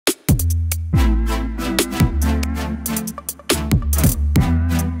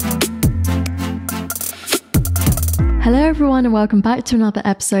Hello everyone and welcome back to another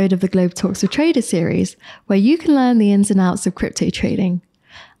episode of the Globe Talks with Traders series, where you can learn the ins and outs of crypto trading.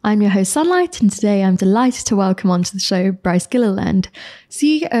 I'm your host Sunlight, and today I'm delighted to welcome onto the show Bryce Gilleland,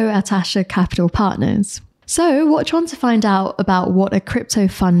 CEO at Asha Capital Partners. So watch on to find out about what a crypto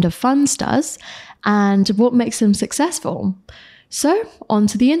fund of funds does and what makes them successful. So on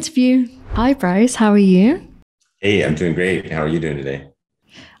to the interview. Hi Bryce, how are you? Hey, I'm doing great. How are you doing today?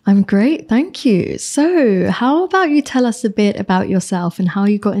 I'm great, thank you. So how about you tell us a bit about yourself and how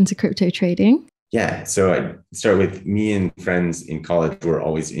you got into crypto trading? Yeah, so I start with me and friends in college who are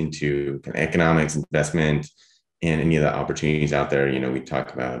always into kind of economics, investment, and any of the opportunities out there. We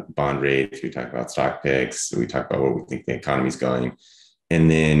talk about bond rates, we talk about stock picks, we talk about where we think the economy's going. And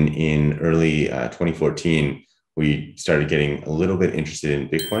then in early 2014, we started getting a little bit interested in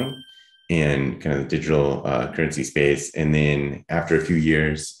Bitcoin and kind of the digital currency space. And then after a few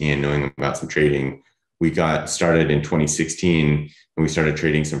years and knowing about some trading, we got started in 2016 and we started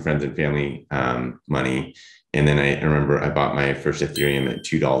trading some friends and family money. And then I remember I bought my first Ethereum at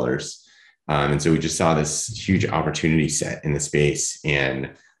 $2. And so we just saw this huge opportunity set in the space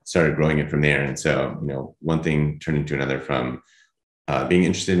and started growing it from there. And so, one thing turned into another, from being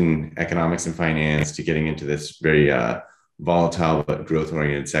interested in economics and finance to getting into this very volatile but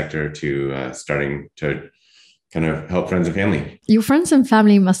growth-oriented sector to starting to kind of help friends and family. Your friends and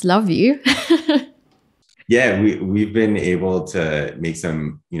family must love you. Yeah, we've been able to make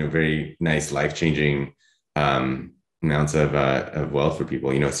some, very nice life-changing amounts of wealth for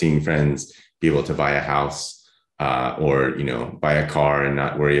people. Seeing friends be able to buy a house or buy a car and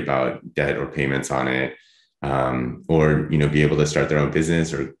not worry about debt or payments on it, or be able to start their own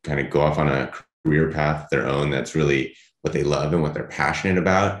business or kind of go off on a career path of their own that's really what they love and what they're passionate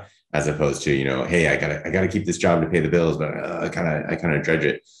about, as opposed to, hey, I gotta keep this job to pay the bills, but I kind of dread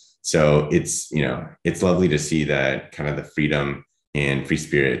it. So it's lovely to see that kind of the freedom and free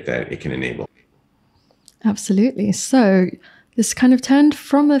spirit that it can enable. Absolutely. So this kind of turned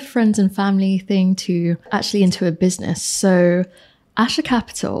from a friends and family thing to actually into a business. So Asha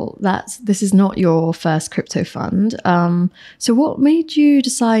Capital, this is not your first crypto fund. So what made you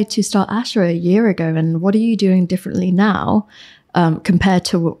decide to start Asha a year ago, and what are you doing differently now compared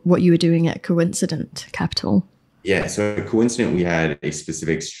to what you were doing at Coincident Capital? Yeah, so at Coincident, we had a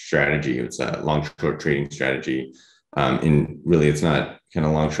specific strategy. It's a long-short trading strategy. And really, it's not kind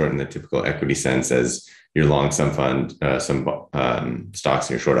of long-short in the typical equity sense as you're long some fund, some stocks, and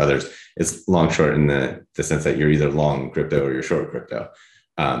you're short others. It's long-short in the sense that you're either long crypto or you're short crypto.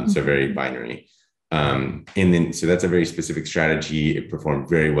 So very binary. And then, so that's a very specific strategy. It performed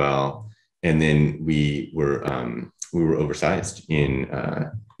very well. And then we were oversized in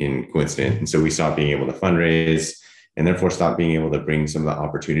Coincident. And so we stopped being able to fundraise and therefore stopped being able to bring some of the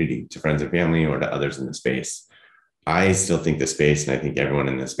opportunity to friends and family or to others in the space. I still think the space, and I think everyone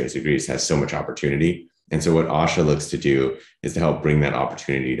in this space agrees, has so much opportunity. And so what Asha looks to do is to help bring that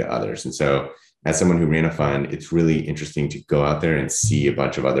opportunity to others. And so as someone who ran a fund, it's really interesting to go out there and see a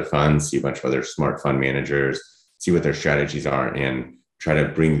bunch of other funds, see a bunch of other smart fund managers, see what their strategies are, and try to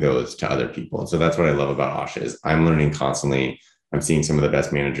bring those to other people. And so that's what I love about Asha is I'm learning constantly. I'm seeing some of the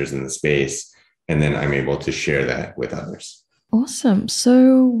best managers in the space, and then I'm able to share that with others. Awesome.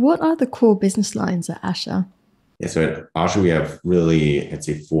 So what are the core business lines at Asha? Yeah, so at Asha, we have really, I'd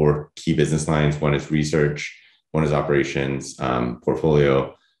say, 4 key business lines. One is research, one is operations,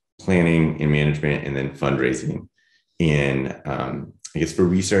 portfolio planning and management, and then fundraising. And I guess for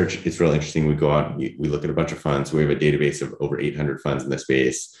research, it's really interesting. We go out, we look at a bunch of funds. We have a database of over 800 funds in the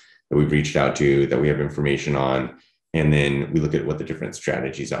space that we've reached out to, that we have information on. And then we look at what the different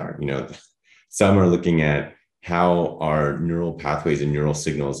strategies are. Some are looking at how are neural pathways and neural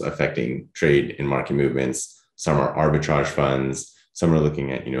signals affecting trade and market movements. Some are arbitrage funds. Some are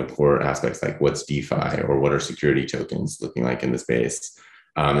looking at, core aspects like what's DeFi or what are security tokens looking like in the space.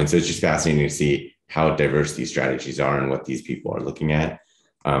 And so it's just fascinating to see how diverse these strategies are and what these people are looking at.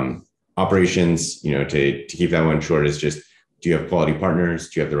 Operations, to keep that one short, is just, do you have quality partners?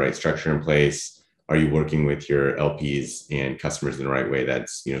 Do you have the right structure in place? Are you working with your LPs and customers in the right way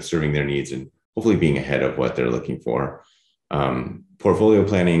that's, serving their needs and hopefully being ahead of what they're looking for? Portfolio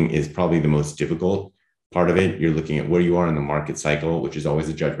planning is probably the most difficult part of it. You're looking at where you are in the market cycle, which is always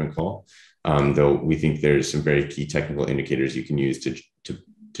a judgment call. Though we think there's some very key technical indicators you can use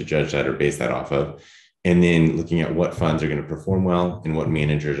to judge that or base that off of. And then looking at what funds are going to perform well and what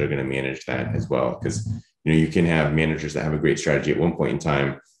managers are going to manage that as well. Because, you can have managers that have a great strategy at one point in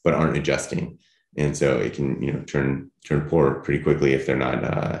time, but aren't adjusting. And so it can, turn poor pretty quickly if they're not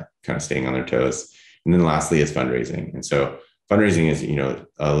kind of staying on their toes. And then lastly is fundraising. And so fundraising is,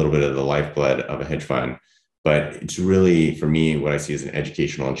 a little bit of the lifeblood of a hedge fund. But it's really, for me, what I see as an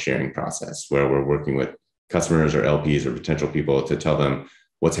educational and sharing process where we're working with customers or LPs or potential people to tell them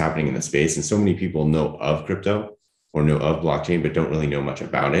what's happening in the space. And so many people know of crypto or know of blockchain, but don't really know much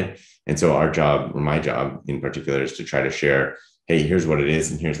about it. And so our job, or my job in particular, is to try to share, hey, here's what it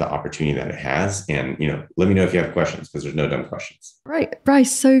is, and here's the opportunity that it has. And, let me know if you have questions, because there's no dumb questions. Right,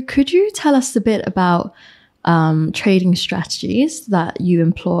 Bryce. So could you tell us a bit about trading strategies that you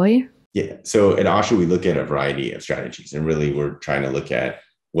employ? Yeah. So at Asha, we look at a variety of strategies, and really we're trying to look at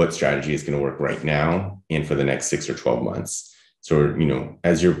what strategy is going to work right now and for the next 6 or 12 months. So,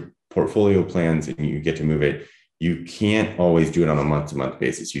 as your portfolio plans and you get to move it, you can't always do it on a month-to-month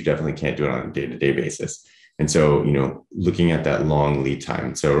basis. You definitely can't do it on a day-to-day basis. And so, looking at that long lead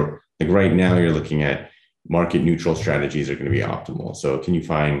time. So like right now, you're looking at market neutral strategies are going to be optimal. So can you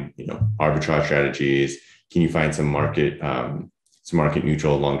find, arbitrage strategies? Can you find some market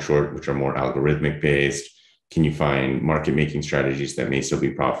neutral long short, which are more algorithmic based? Can you find market making strategies that may still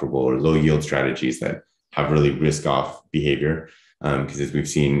be profitable, or low yield strategies that have really risk off behavior? Because as we've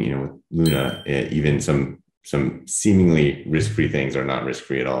seen, with Luna, even some seemingly risk-free things are not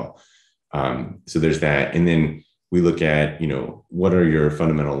risk-free at all. So there's that. And then we look at, what are your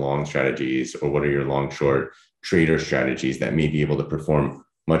fundamental long strategies, or what are your long short trader strategies that may be able to perform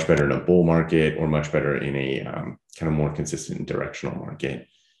much better in a bull market, or much better in a kind of more consistent directional market.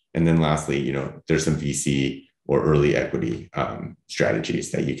 And then lastly, there's some VC or early equity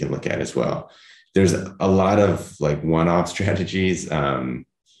strategies that you can look at as well. There's a lot of like one-off strategies.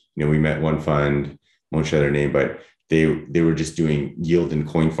 We met one fund, won't share their name, but they were just doing yield and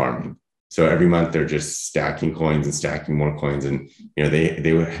coin farming. So every month they're just stacking coins and stacking more coins. And,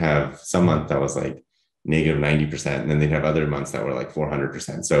 they would have some month that was like negative 90%. And then they'd have other months that were like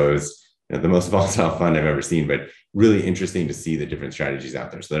 400%. So it was the most volatile fund I've ever seen, but really interesting to see the different strategies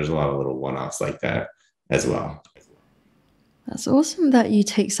out there. So there's a lot of little one-offs like that as well. That's awesome that you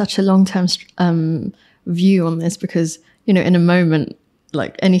take such a long-term view on this, because, in a moment,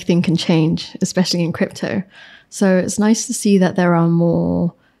 like anything can change, especially in crypto. So it's nice to see that there are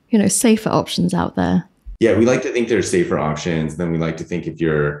more, safer options out there. Yeah, we like to think there's safer options. Then we like to think if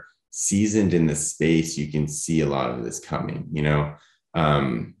you're seasoned in the space, you can see a lot of this coming,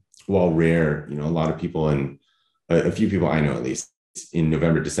 while rare, a lot of people, and a few people I know, at least in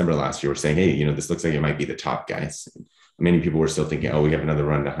November, December last year, were saying, hey, this looks like it might be the top, guys. Many people were still thinking, oh, we have another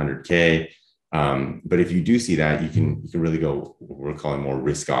run to 100K. But if you do see that, you can really go what we're calling more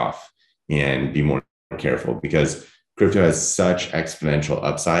risk off and be more careful, because crypto has such exponential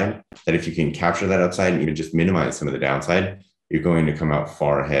upside that if you can capture that upside and even just minimize some of the downside, you're going to come out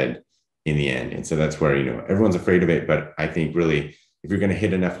far ahead in the end. And so that's where, everyone's afraid of it. But I think really, if you're going to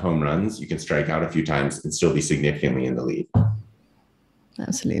hit enough home runs, you can strike out a few times and still be significantly in the lead.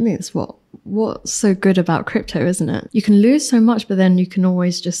 Absolutely. It's what's so good about crypto, isn't it? You can lose so much, but then you can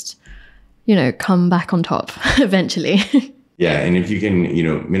always just, come back on top eventually. Yeah. And if you can,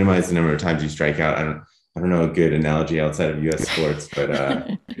 minimize the number of times you strike out, I don't know a good analogy outside of US sports, but,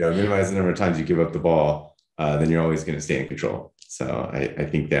 minimize the number of times you give up the ball, then you're always going to stay in control. So I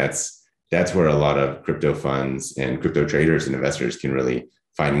think that's where a lot of crypto funds and crypto traders and investors can really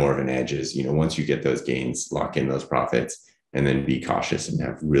find more of an edge is, once you get those gains, lock in those profits, and then be cautious and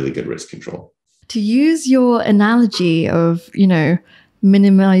have really good risk control. To use your analogy of,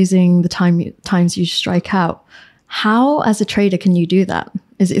 minimizing the times you strike out, how as a trader can you do that?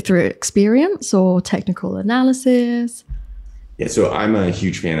 Is it through experience or technical analysis? Yeah, so I'm a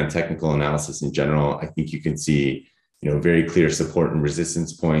huge fan of technical analysis in general. I think you can see, very clear support and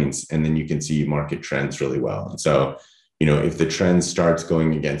resistance points, and then you can see market trends really well. And so, if the trend starts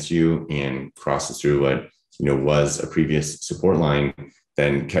going against you and crosses through what, was a previous support line,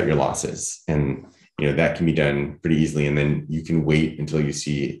 then cut your losses. And, that can be done pretty easily. And then you can wait until you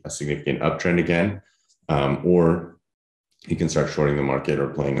see a significant uptrend again, or you can start shorting the market or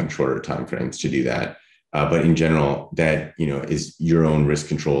playing on shorter timeframes to do that. But in general, that, is your own risk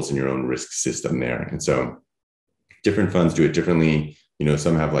controls and your own risk system there. And so different funds do it differently.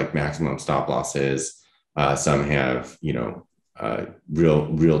 Some have like maximum stop losses. Some have,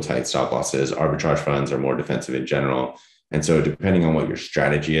 real tight stop losses. Arbitrage funds are more defensive in general. And so depending on what your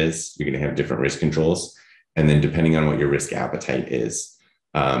strategy is, you're going to have different risk controls. And then depending on what your risk appetite is,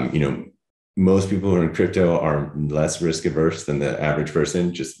 most people who are in crypto are less risk averse than the average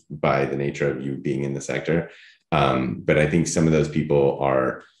person, just by the nature of you being in the sector. But I think some of those people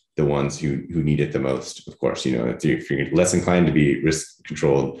are the ones who need it the most. Of course, if you're less inclined to be risk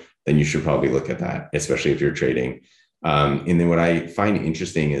controlled, then you should probably look at that, especially if you're trading. And then what I find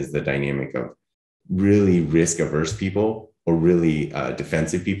interesting is the dynamic of really risk averse people or really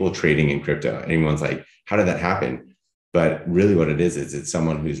defensive people trading in crypto. And everyone's like, how did that happen? But really what it is it's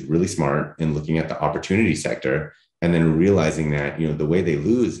someone who's really smart and looking at the opportunity sector and then realizing that, the way they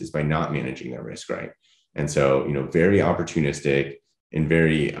lose is by not managing their risk right. And so, very opportunistic and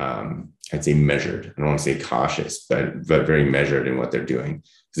very, I'd say measured. I don't want to say cautious, but very measured in what they're doing.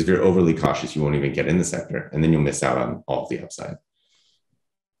 Because if you're overly cautious, you won't even get in the sector and then you'll miss out on all of the upside.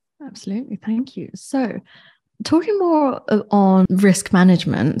 Absolutely. Thank you. So talking more on risk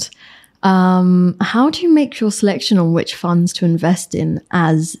management, how do you make your selection on which funds to invest in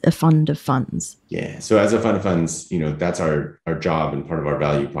as a fund of funds? Yeah. So as a fund of funds, that's our job, and part of our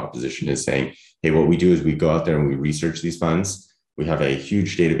value proposition is saying, hey, what we do is we go out there and we research these funds. We have a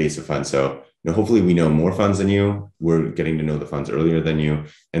huge database of funds. So hopefully we know more funds than you. We're getting to know the funds earlier than you.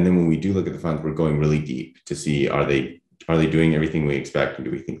 And then when we do look at the funds, we're going really deep to see, are they doing everything we expect? And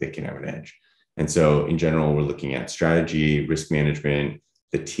do we think they can have an edge? And so in general, we're looking at strategy, risk management,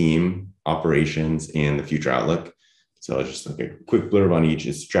 the team, operations, and the future outlook. So I'll just look at a quick blurb on each.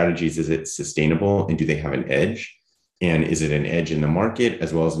 Is strategies, is it sustainable? And do they have an edge? And is it an edge in the market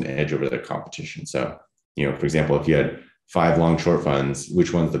as well as an edge over their competition? So, for example, if you had 5 long short funds,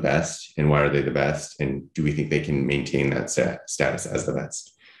 which one's the best and why are they the best? And do we think they can maintain that status as the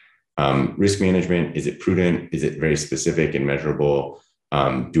best? Risk management, is it prudent? Is it very specific and measurable?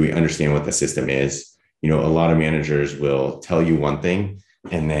 Do we understand what the system is? A lot of managers will tell you one thing,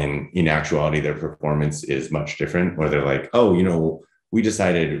 and then in actuality, their performance is much different, or they're like, oh, we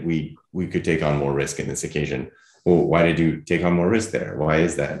decided we could take on more risk in this occasion. Well, why did you take on more risk there? Why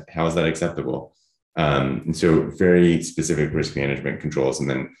is that? How is that acceptable? And so very specific risk management controls. And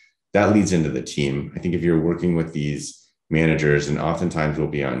then that leads into the team. I think if you're working with these managers, and oftentimes we'll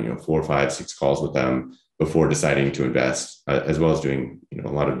be on, 4, 5, 6 calls with them before deciding to invest, as well as doing,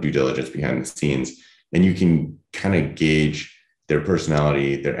 a lot of due diligence behind the scenes. And you can kind of gauge their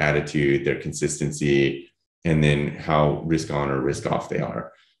personality, their attitude, their consistency, and then how risk on or risk off they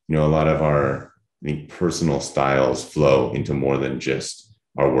are. A lot of our, I think, personal styles flow into more than just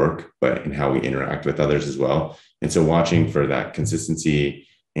our work, but in how we interact with others as well. And so watching for that consistency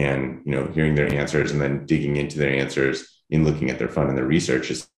and, hearing their answers and then digging into their answers in looking at their fund and their research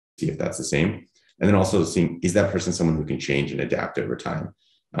to see if that's the same. And then also seeing, is that person someone who can change and adapt over time?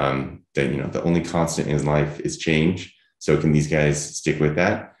 The only constant in life is change. So can these guys stick with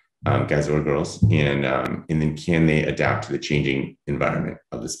that, guys or girls? And then can they adapt to the changing environment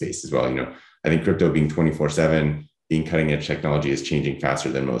of the space as well? I think crypto being 24/7, being cutting edge technology is changing faster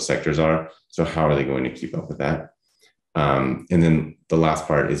than most sectors are. So how are they going to keep up with that? And then the last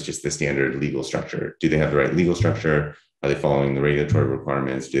part is just the standard legal structure. Do they have the right legal structure? Are they following the regulatory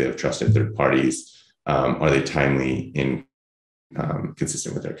requirements? Do they have trusted third parties? Are they timely and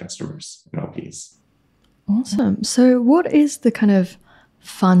consistent with their customers and LPs? Awesome. So what is the kind of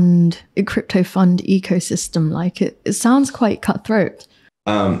crypto fund ecosystem like? It sounds quite cutthroat.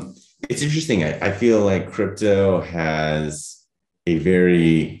 It's interesting. I feel like crypto has a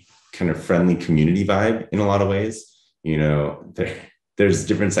very kind of friendly community vibe in a lot of ways. There's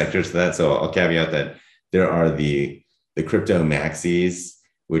different sectors to that. So I'll caveat that there are the crypto maxis,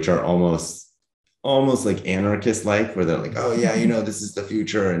 which are almost like anarchist like, where they're like, oh yeah, this is the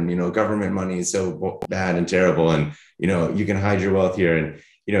future, and government money is so bad and terrible, and you can hide your wealth here, and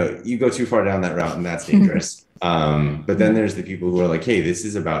you go too far down that route and that's dangerous. But then there's the people who are like, hey, this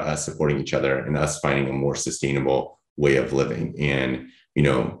is about us supporting each other and us finding a more sustainable way of living. And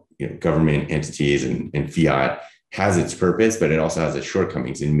government entities and fiat has its purpose, but it also has its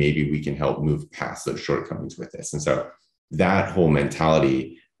shortcomings, and maybe we can help move past those shortcomings with this. And so that whole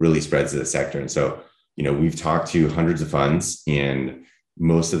mentality really spreads to the sector. And so, we've talked to hundreds of funds, and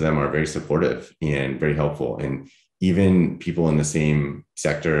most of them are very supportive and very helpful. And even people in the same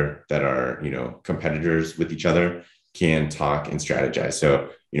sector that are, competitors with each other can talk and strategize. So,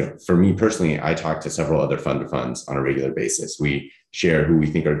 for me personally, I talk to several other fund of funds on a regular basis. We share who we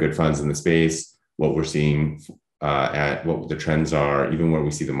think are good funds in the space, what we're seeing at what the trends are, even where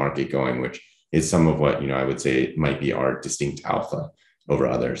we see the market going, which is some of what, I would say might be our distinct alpha over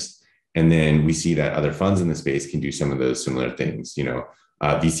others. And then we see that other funds in the space can do some of those similar things.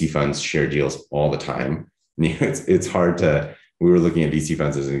 VC funds share deals all the time. It's hard to, we were looking at VC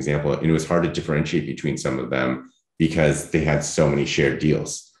funds as an example, and it was hard to differentiate between some of them because they had so many shared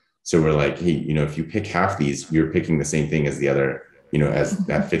deals. So we're like, hey, if you pick half these, you're picking the same thing as the other, as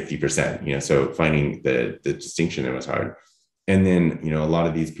that 50%, so finding the distinction there was hard. And then, a lot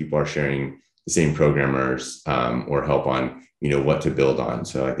of these people are sharing the same programmers or help on, what to build on.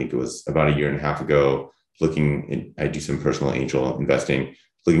 So I think it was about a year and a half ago, I do some personal angel investing,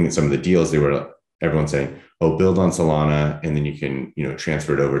 looking at some of the deals, they were everyone's saying, oh, build on Solana, and then you can,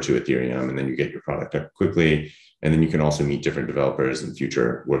 transfer it over to Ethereum, and then you get your product up quickly. And then you can also meet different developers and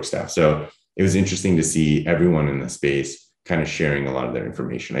future work staff. So it was interesting to see everyone in the space kind of sharing a lot of their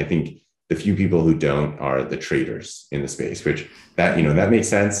information. I think the few people who don't are the traders in the space, which that makes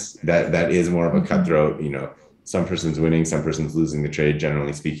sense. That is more of a cutthroat, some person's winning, some person's losing the trade,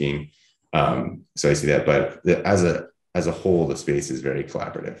 generally speaking. So I see that, but as a whole, the space is very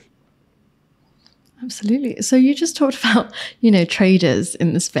collaborative. Absolutely. So you just talked about, traders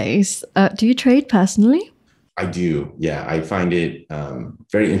in the space. Do you trade personally? I do. Yeah. I find it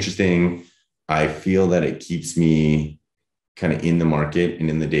very interesting. I feel that it keeps me kind of in the market and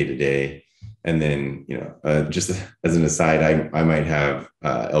in the day to day. And then, just as an aside, I might have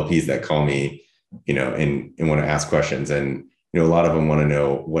LPs that call me, and want to ask questions. And, a lot of them want to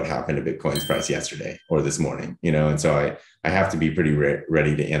know what happened to Bitcoin's price yesterday or this morning, and so I have to be pretty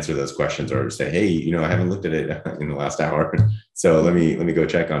ready to answer those questions or say, hey, I haven't looked at it in the last hour. So let me go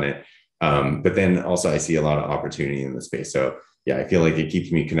check on it. But then also I see a lot of opportunity in the space. So yeah, I feel like it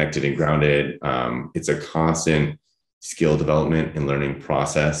keeps me connected and grounded. It's a constant skill development and learning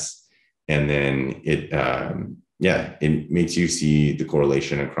process. And then it makes you see the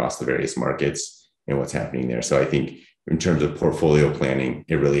correlation across the various markets and what's happening there. So I think in terms of portfolio planning,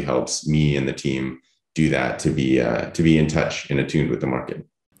 it really helps me and the team do that, to be in touch and attuned with the market.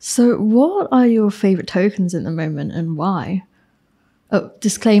 So what are your favorite tokens at the moment and why? Oh,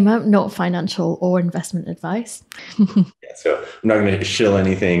 disclaimer, not financial or investment advice. Yeah, so I'm not going to shill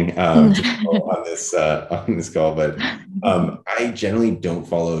anything on this call, but I generally don't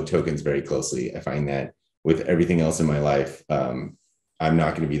follow tokens very closely. I find that with everything else in my life, I'm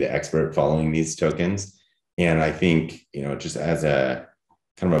not going to be the expert following these tokens. And I think, just as a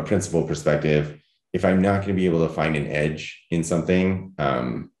kind of a principal perspective, if I'm not going to be able to find an edge in something,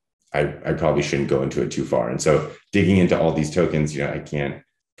 I probably shouldn't go into it too far. And so digging into all these tokens, I can't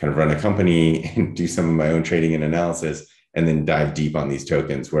kind of run a company and do some of my own trading and analysis and then dive deep on these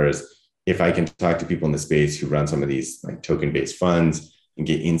tokens. Whereas if I can talk to people in the space who run some of these like token-based funds and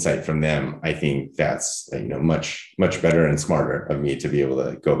get insight from them, I think that's, much, much better and smarter of me to be able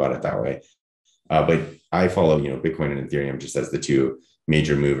to go about it that way. But I follow, Bitcoin and Ethereum just as the two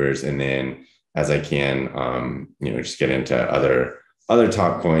major movers. And then as I can, just get into other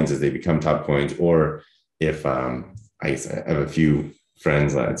top coins as they become top coins, or if I have a few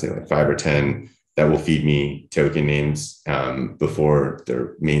friends, I'd say like 5 or 10 that will feed me token names before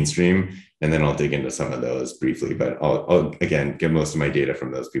they're mainstream. And then I'll dig into some of those briefly, but I'll again, get most of my data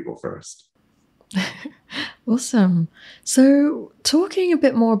from those people first. Awesome. So talking a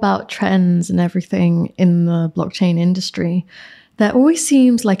bit more about trends and everything in the blockchain industry, there always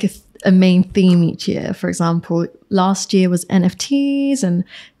seems like a main theme each year. For example, last year was NFTs, and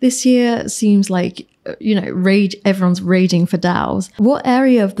this year seems like, everyone's raging for DAOs. What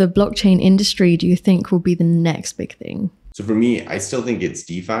area of the blockchain industry do you think will be the next big thing? So for me, I still think it's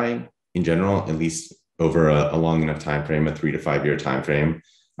DeFi in general, at least over a long enough time frame, a 3 to 5 year time frame.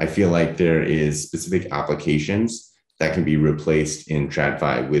 I feel like there is specific applications that can be replaced in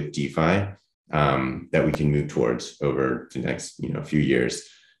TradFi with DeFi that we can move towards over the next few years.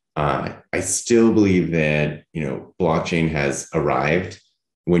 I still believe that blockchain has arrived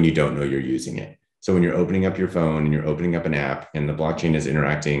when you don't know you're using it. So when you're opening up your phone and you're opening up an app and the blockchain is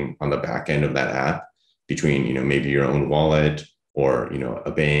interacting on the back end of that app between maybe your own wallet or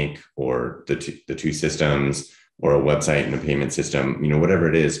a bank or the two systems or a website and a payment system, whatever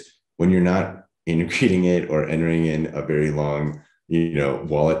it is, when you're not integrating it or entering in a very long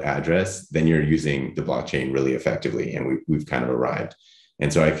wallet address, then you're using the blockchain really effectively, and we've kind of arrived.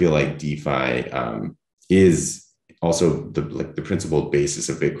 And so I feel like DeFi is also the principal basis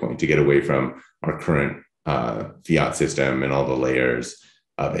of Bitcoin, to get away from our current fiat system and all the layers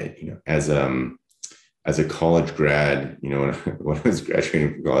of it. As a college grad, when I was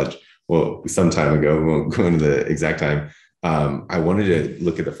graduating from college, well, some time ago, we won't go into the exact time, I wanted to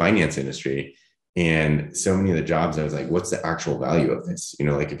look at the finance industry. And so many of the jobs, I was like, what's the actual value of this?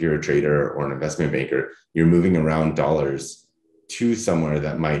 Like if you're a trader or an investment banker, you're moving around dollars to somewhere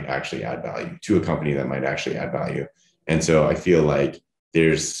that might actually add value, to a company that might actually add value. And so I feel like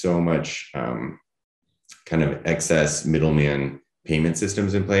there's so much kind of excess middleman payment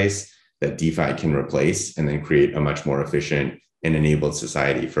systems in place that DeFi can replace, and then create a much more efficient and enabled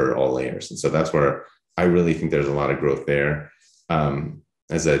society for all layers. And so that's where I really think there's a lot of growth there.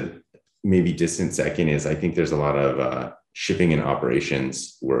 As a maybe distant second is, I think there's a lot of shipping and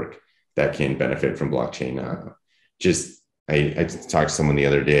operations work that can benefit from blockchain. I talked to someone the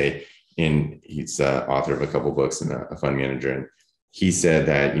other day, and he's author of a couple books and a fund manager. And he said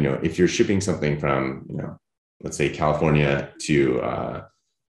that, if you're shipping something from, let's say California to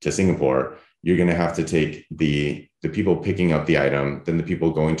Singapore, you're going to have to take the people picking up the item, then the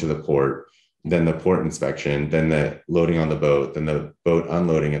people going to the port, then the port inspection, then the loading on the boat, then the boat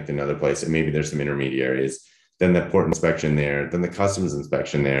unloading at another place. And maybe there's some intermediaries, then the port inspection there, then the customs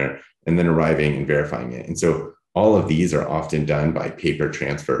inspection there, and then arriving and verifying it. And so all of these are often done by paper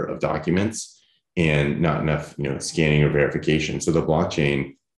transfer of documents and not enough, scanning or verification. So the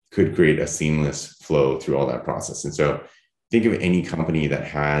blockchain could create a seamless flow through all that process. And so think of any company that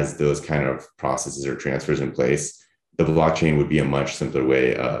has those kind of processes or transfers in place. The blockchain would be a much simpler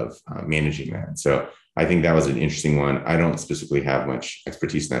way of managing that. So I think that was an interesting one. I don't specifically have much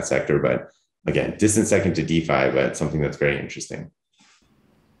expertise in that sector, but again, distant second to DeFi, but something that's very interesting.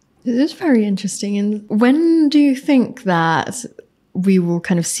 It is very interesting. And when do you think that we will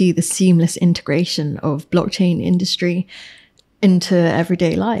kind of see the seamless integration of blockchain industry into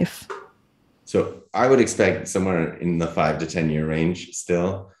everyday life? So I would expect somewhere in the 5 to 10 year range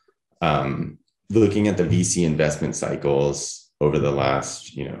still. Looking at the VC investment cycles over the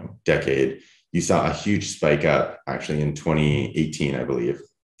last, decade, you saw a huge spike up actually in 2018, I believe,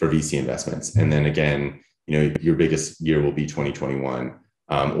 for VC investments. And then again, your biggest year will be 2021,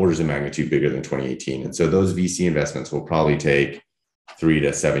 orders of magnitude bigger than 2018. And so those VC investments will probably take 3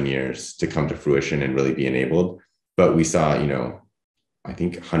 to 7 years to come to fruition and really be enabled. But we saw, I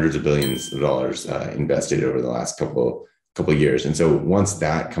think hundreds of billions of dollars invested over the last couple of years. And so once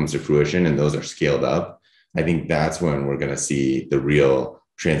that comes to fruition and those are scaled up, I think that's when we're going to see the real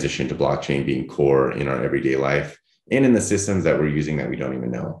transition to blockchain being core in our everyday life and in the systems that we're using that we don't even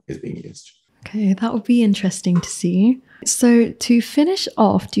know is being used. Okay, that would be interesting to see. So to finish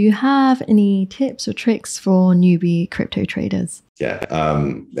off, do you have any tips or tricks for newbie crypto traders? Yeah,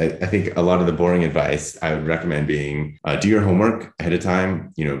 I think a lot of the boring advice I would recommend being do your homework ahead of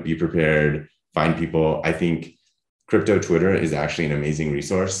time, be prepared, find people. I think crypto Twitter is actually an amazing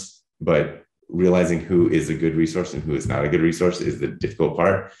resource, but realizing who is a good resource and who is not a good resource is the difficult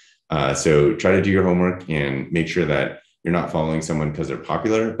part. So try to do your homework and make sure that you're not following someone because they're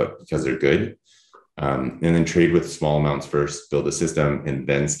popular, but because they're good. And then trade with small amounts first, build a system, and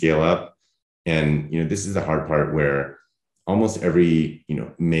then scale up. And, this is the hard part where almost every,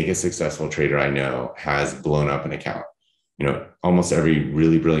 mega successful trader I know has blown up an account. Almost every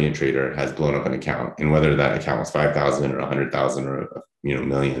really brilliant trader has blown up an account. And whether that account was 5,000 or 100,000 or,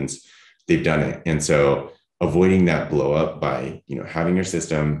 millions, they've done it. And so avoiding that blow up by, having your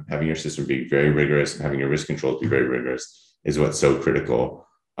system be very rigorous and having your risk controls be very rigorous is what's so critical.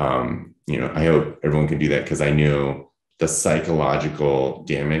 I hope everyone can do that because I know the psychological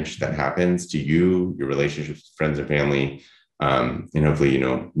damage that happens to you, your relationships, friends and family, and hopefully,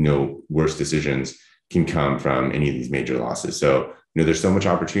 no worse decisions can come from any of these major losses. So, there's so much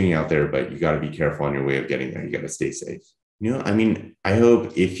opportunity out there, but you got to be careful on your way of getting there. You got to stay safe. I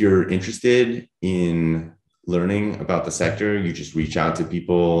hope if you're interested in learning about the sector, you just reach out to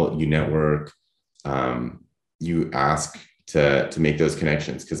people, you network, you ask to make those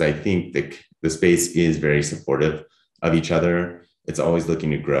connections. Because I think the space is very supportive of each other. It's always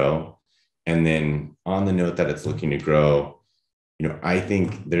looking to grow. And then on the note that it's looking to grow, I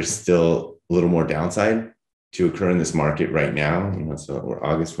think there's still a little more downside to occur in this market right now. So we're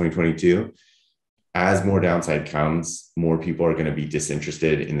August 2022. As more downside comes, more people are going to be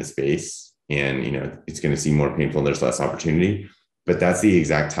disinterested in the space, and it's going to seem more painful. There's less opportunity, but that's the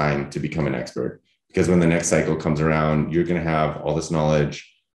exact time to become an expert, because when the next cycle comes around, you're going to have all this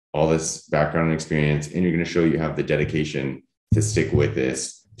knowledge, all this background and experience, and you're going to show you have the dedication to stick with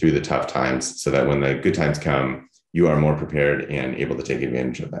this through the tough times, so that when the good times come, you are more prepared and able to take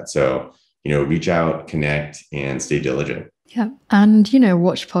advantage of that. So, reach out, connect, and stay diligent. Yeah. And,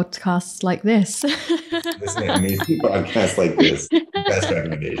 watch podcasts like this. Listen to amazing podcasts like this. Best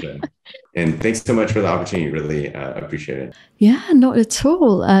recommendation. And thanks so much for the opportunity. Really appreciate it. Yeah, not at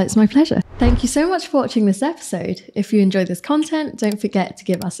all. It's my pleasure. Thank you so much for watching this episode. If you enjoyed this content, don't forget to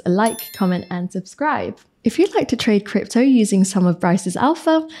give us a like, comment, and subscribe. If you'd like to trade crypto using some of Bryce's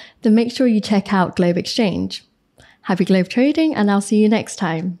alpha, then make sure you check out Globe Exchange. Happy Globe trading, and I'll see you next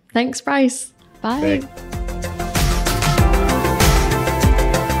time. Thanks, Bryce. Bye. Thanks.